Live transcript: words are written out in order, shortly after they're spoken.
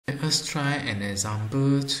us try an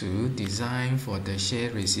example to design for the shear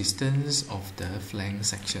resistance of the flange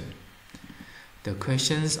section. The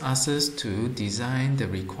question asks us to design the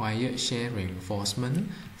required shear reinforcement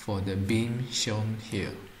for the beam shown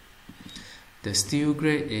here. The steel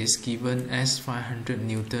grade is given as 500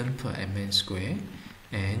 Newton per mm square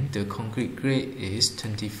and the concrete grade is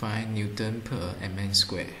 25 Newton per mm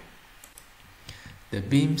square. The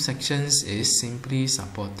beam section is simply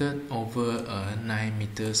supported over a 9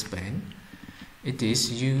 meter span. It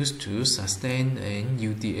is used to sustain an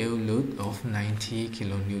UDL load of 90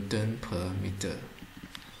 kN per meter.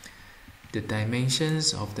 The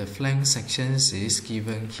dimensions of the flange sections is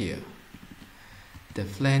given here. The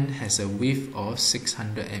flange has a width of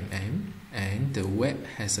 600 mm and the web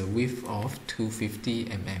has a width of 250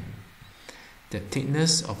 mm. The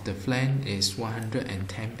thickness of the flange is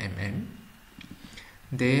 110 mm.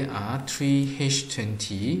 There are 3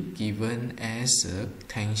 H20 given as a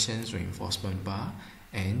tension reinforcement bar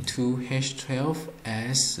and 2 H12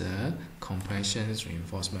 as a compression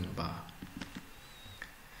reinforcement bar.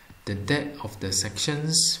 The depth of the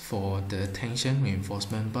sections for the tension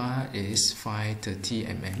reinforcement bar is 530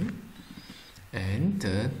 mm and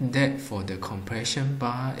the depth for the compression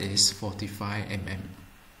bar is 45 mm.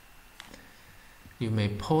 You may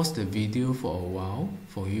pause the video for a while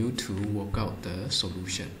for you to work out the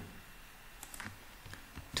solution.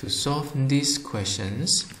 To solve these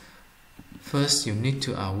questions, first you need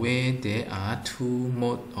to aware there are 2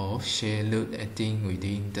 modes of shear load acting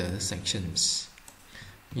within the sections.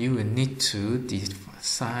 You will need to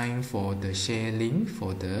design for the shear link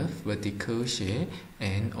for the vertical shear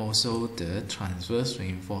and also the transverse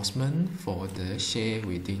reinforcement for the shear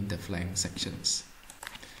within the flange sections.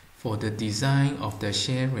 For the design of the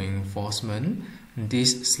shear reinforcement,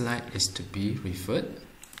 this slide is to be referred.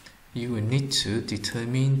 You will need to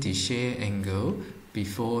determine the shear angle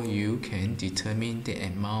before you can determine the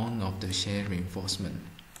amount of the shear reinforcement.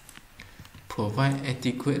 Provide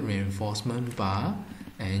adequate reinforcement bar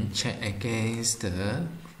and check against the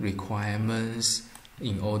requirements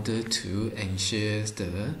in order to ensure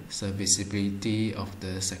the serviceability of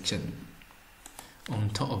the section. On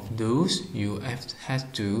top of those, you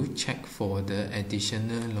have to check for the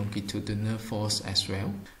additional longitudinal force as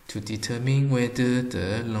well to determine whether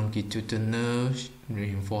the longitudinal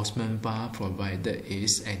reinforcement bar provided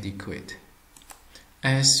is adequate.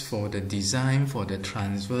 As for the design for the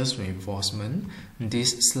transverse reinforcement,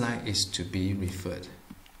 this slide is to be referred.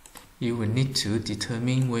 You will need to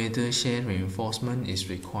determine whether shear reinforcement is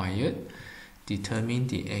required, determine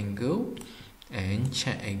the angle, and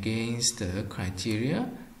check against the criteria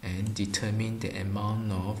and determine the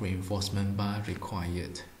amount of reinforcement bar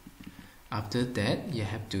required. After that, you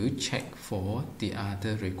have to check for the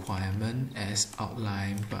other requirement as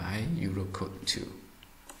outlined by Eurocode 2.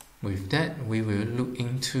 With that, we will look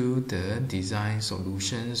into the design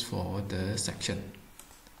solutions for the section.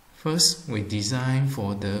 First, we design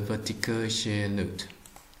for the vertical shear load.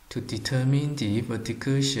 To determine the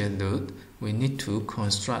vertical shear load, we need to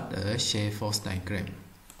construct a shear force diagram.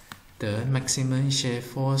 The maximum shear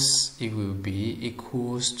force, it will be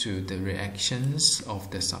equals to the reactions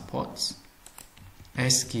of the supports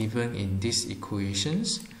as given in these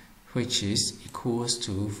equations, which is equals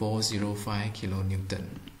to 405 kN.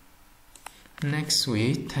 Next,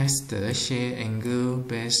 we test the shear angle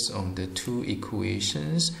based on the 2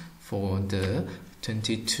 equations for the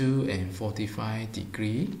 22 and 45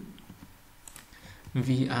 degree.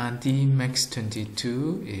 VRD max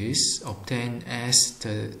 22 is obtained as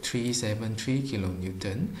 373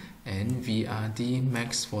 kN and VRD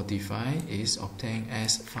max 45 is obtained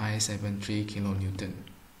as 573 kN.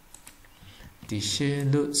 The shear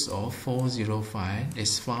loads of 405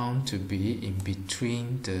 is found to be in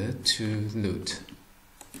between the 2 loads.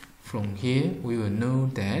 From here, we will know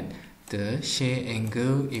that the shear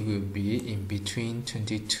angle, it will be in between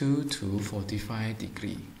 22 to 45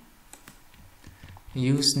 degree.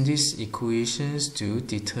 Use these equations to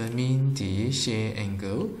determine the shear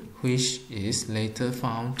angle, which is later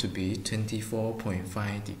found to be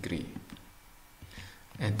 24.5 degree.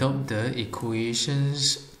 Adopt the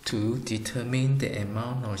equations to determine the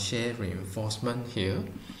amount of shear reinforcement here.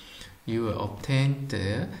 You will obtain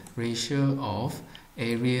the ratio of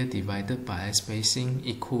area divided by spacing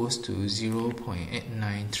equals to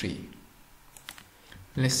 0.893.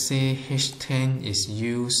 Let's say H10 is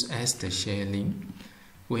used as the shear link,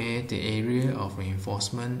 where the area of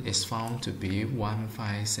reinforcement is found to be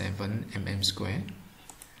 157 mm square.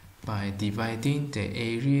 By dividing the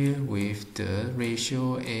area with the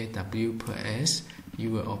ratio AW per S,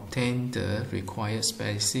 you will obtain the required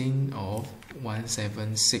spacing of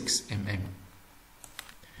 176 mm.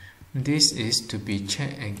 This is to be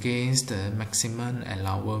checked against the maximum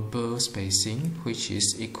allowable spacing, which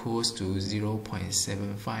is equals to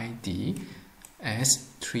 0.75D as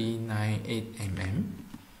 398 mm.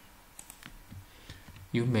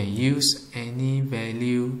 You may use any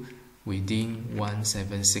value within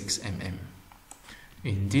 176 mm.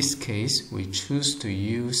 In this case, we choose to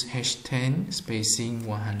use H10 spacing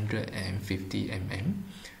 150 mm,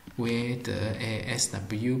 where the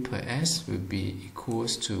ASW per S will be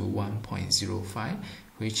equals to 1.05,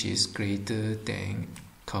 which is greater than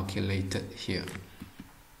calculated here.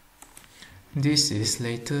 This is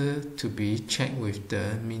later to be checked with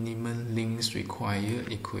the minimum links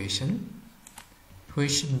required equation,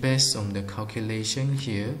 which based on the calculation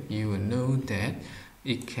here, you will know that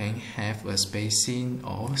it can have a spacing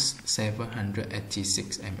of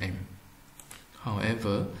 786 mm.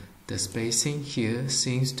 However, the spacing here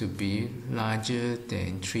seems to be larger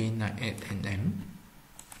than 398 mm.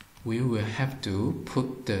 We will have to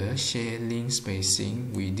put the shear link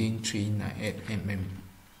spacing within 398 mm.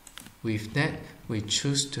 With that, we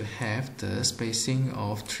choose to have the spacing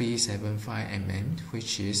of 375 mm,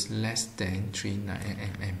 which is less than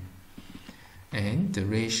 398 mm. And the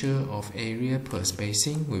ratio of area per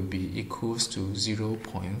spacing will be equals to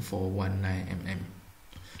 0.419 mm.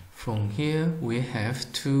 From here, we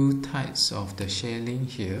have two types of the shear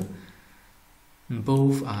link here.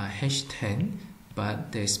 Both are H10,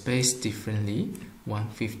 but they space differently,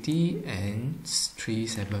 150 and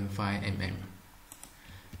 375 mm.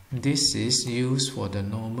 This is used for the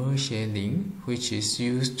normal shear link, which is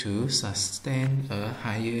used to sustain a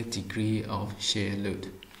higher degree of shear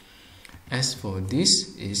load. As for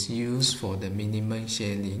this is used for the minimum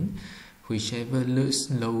shear link, whichever looks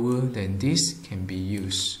lower than this can be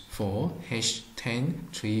used for H10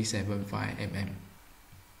 375 mm.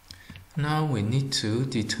 Now we need to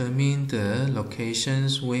determine the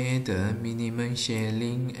locations where the minimum shear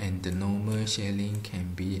link and the normal shear link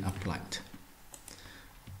can be applied.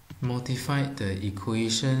 Modify the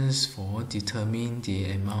equations for determining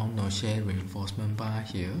the amount of shear reinforcement bar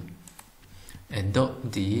here.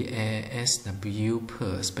 Adopt the ASW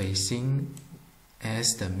per spacing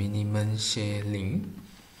as the minimum shear link.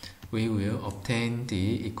 We will obtain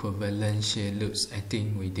the equivalent shear loads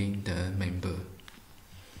acting within the member.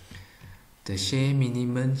 The shear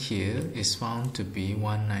minimum here is found to be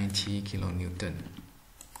 190 kN.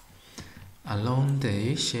 Along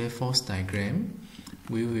the shear force diagram,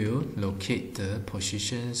 we will locate the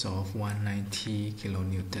positions of 190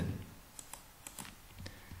 kN.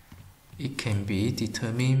 It can be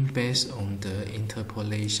determined based on the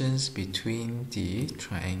interpolations between the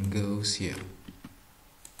triangles here,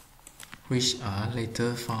 which are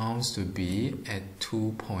later found to be at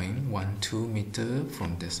 2.12 meters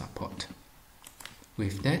from the support.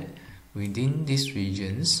 With that, within these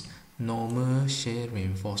regions, normal shear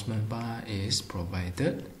reinforcement bar is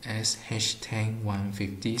provided as H10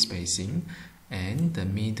 150 spacing, and the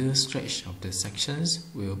middle stretch of the sections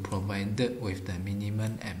will be provided with the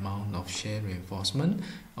minimum amount of shear reinforcement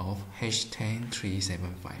of H10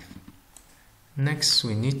 375. Next,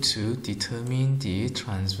 we need to determine the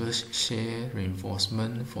transverse shear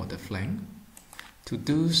reinforcement for the flange. To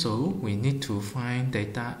do so, we need to find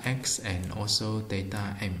delta X and also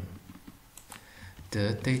delta M.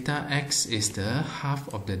 The delta X is the half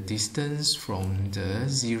of the distance from the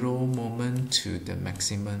zero moment to the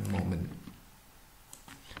maximum moment.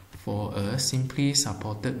 For a simply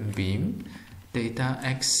supported beam, delta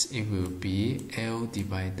X it will be L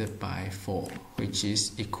divided by 4, which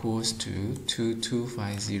is equals to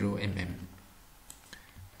 2250 mm.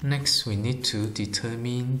 Next, we need to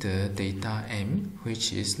determine the delta M,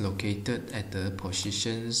 which is located at the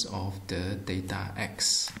positions of the delta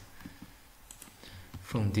X.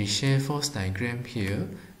 From the shear force diagram here,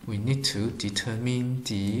 we need to determine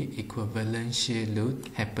the equivalent shear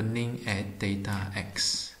load happening at delta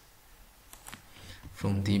X.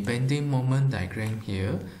 From the bending moment diagram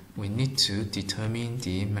here, we need to determine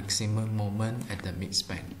the maximum moment at the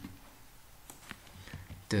midspan.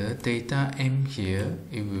 The delta M here,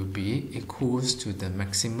 it will be equals to the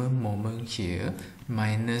maximum moment here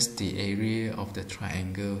minus the area of the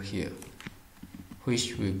triangle here,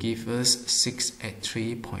 which will give us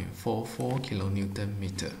 683.44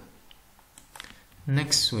 kN.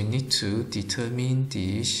 Next, we need to determine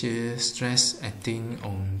the shear stress acting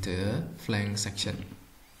on the flange section.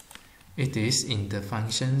 It is in the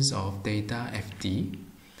functions of delta Fd,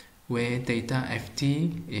 where delta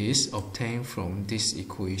Fd is obtained from these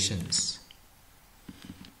equations.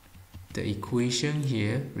 The equation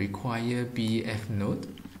here requires BF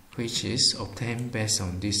node, which is obtained based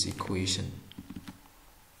on this equation.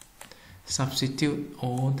 Substitute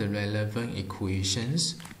all the relevant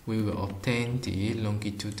equations. We will obtain the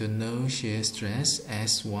longitudinal shear stress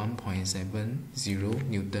as 1.70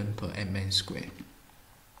 Newton per mm square.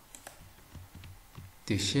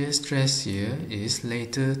 The shear stress here is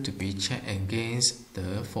later to be checked against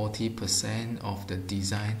the 40% of the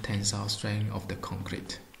design tensile strength of the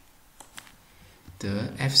concrete.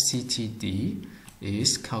 The FCTD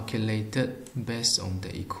is calculated based on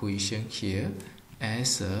the equation here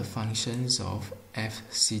as a function of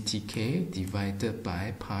FCTK divided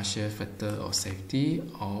by partial factor of safety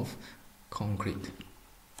of concrete.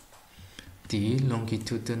 The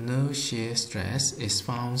longitudinal shear stress is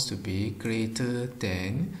found to be greater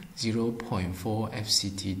than 0.4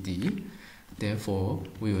 FCTD. Therefore,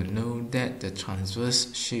 we will know that the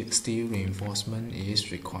transverse steel reinforcement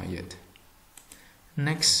is required.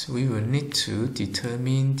 Next, we will need to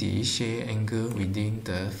determine the shear angle within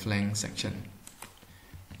the flange section.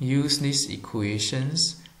 Use these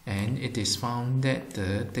equations, and it is found that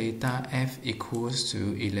the theta F equals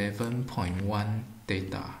to 11.1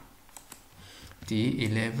 theta. The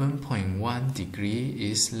 11.1 degree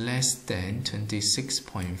is less than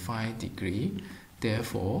 26.5 degree.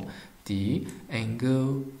 Therefore, the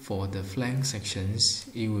angle for the flange sections,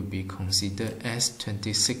 it will be considered as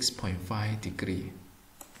 26.5 degree.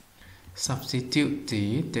 Substitute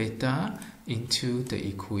the data into the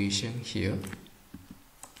equation here.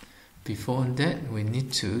 Before that, we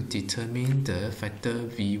need to determine the factor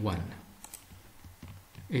V1.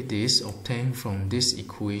 It is obtained from this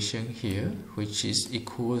equation here, which is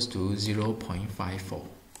equals to 0.54.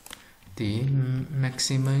 The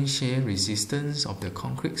maximum shear resistance of the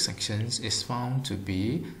concrete sections is found to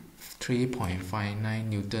be 3.59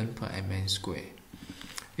 Newton per mm square.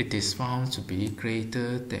 It is found to be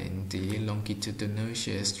greater than the longitudinal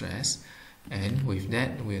shear stress, and with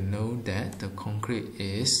that we know that the concrete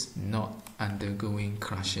is not undergoing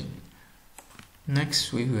crushing.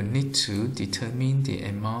 Next, we will need to determine the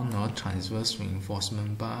amount of transverse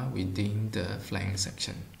reinforcement bar within the flange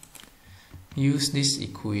section. Use these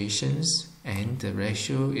equations, and the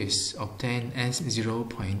ratio is obtained as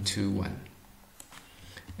 0.21.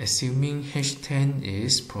 Assuming H10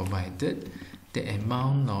 is provided, the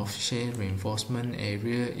amount of shear reinforcement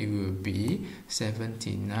area it will be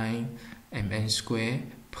 79 mm square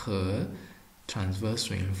per transverse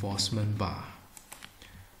reinforcement bar.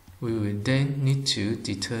 We will then need to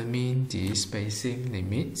determine the spacing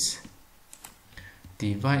limits.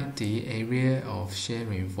 Divide the area of shear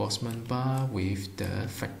reinforcement bar with the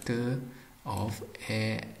factor of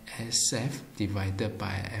ASF divided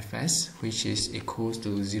by Fs, which is equals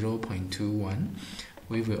to 0.21.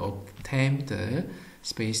 We will obtain the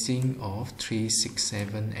spacing of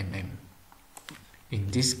 367 mm. In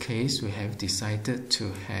this case, we have decided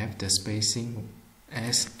to have the spacing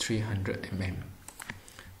as 300 mm.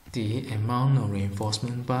 The amount of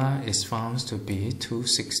reinforcement bar is found to be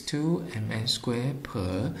 262 mm square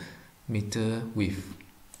per meter width.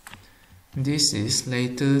 This is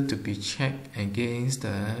later to be checked against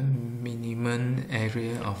the minimum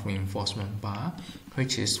area of reinforcement bar,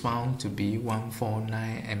 which is found to be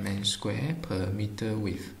 149 mm square per meter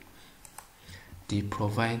width. The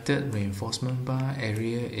provided reinforcement bar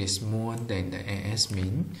area is more than the AS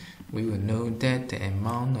mean. We will know that the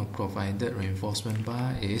amount of provided reinforcement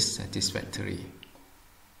bar is satisfactory.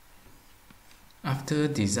 After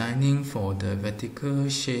designing for the vertical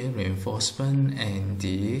shear reinforcement and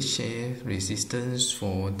the shear resistance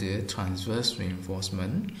for the transverse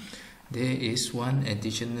reinforcement, there is one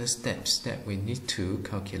additional steps that we need to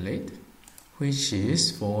calculate, which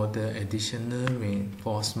is for the additional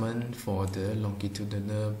reinforcement for the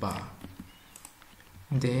longitudinal bar.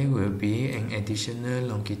 There will be an additional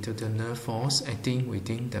longitudinal force acting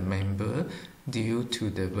within the member due to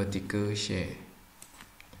the vertical shear.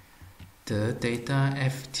 The data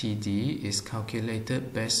FTD is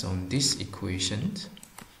calculated based on this equation,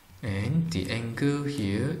 and the angle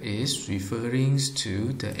here is referring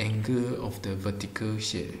to the angle of the vertical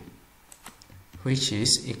shear, which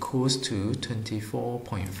is equals to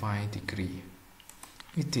 24.5 degree.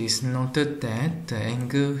 It is noted that the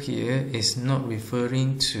angle here is not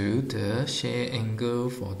referring to the shear angle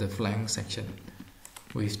for the flange section.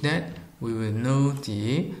 With that, we will know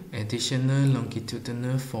the additional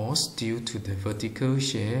longitudinal force due to the vertical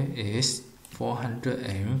shear is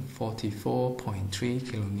 444.3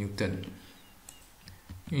 kN.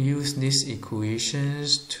 Use these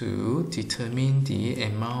equations to determine the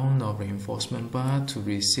amount of reinforcement bar to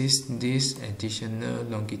resist this additional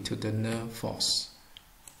longitudinal force.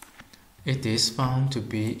 It is found to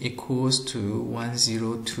be equals to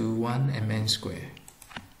 1021 mm square.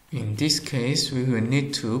 In this case, we will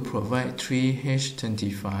need to provide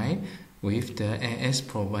 3H25 with the AS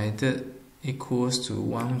provided equals to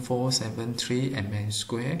 1473 mm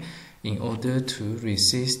square in order to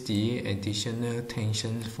resist the additional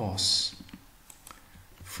tension force.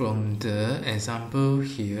 From the example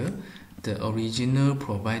here, the original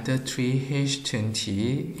provided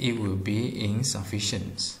 3H20, it will be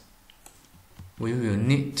insufficient. We will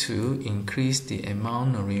need to increase the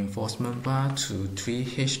amount of reinforcement bar to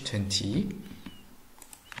 3H20,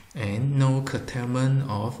 and no curtailment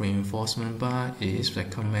of reinforcement bar is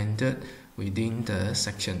recommended within the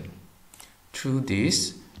section. Through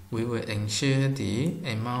this, we will ensure the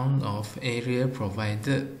amount of area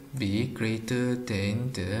provided be greater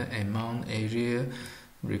than the amount area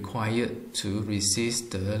required to resist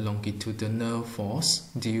the longitudinal force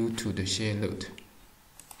due to the shear load.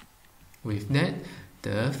 With that,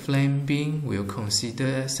 the flange beam will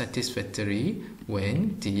consider satisfactory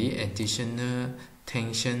when the additional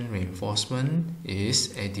tension reinforcement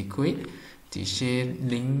is adequate, the shear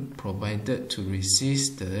link provided to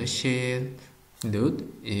resist the shear load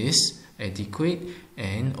is adequate,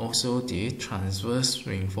 and also the transverse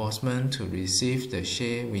reinforcement to receive the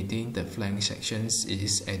shear within the flange sections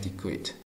is adequate.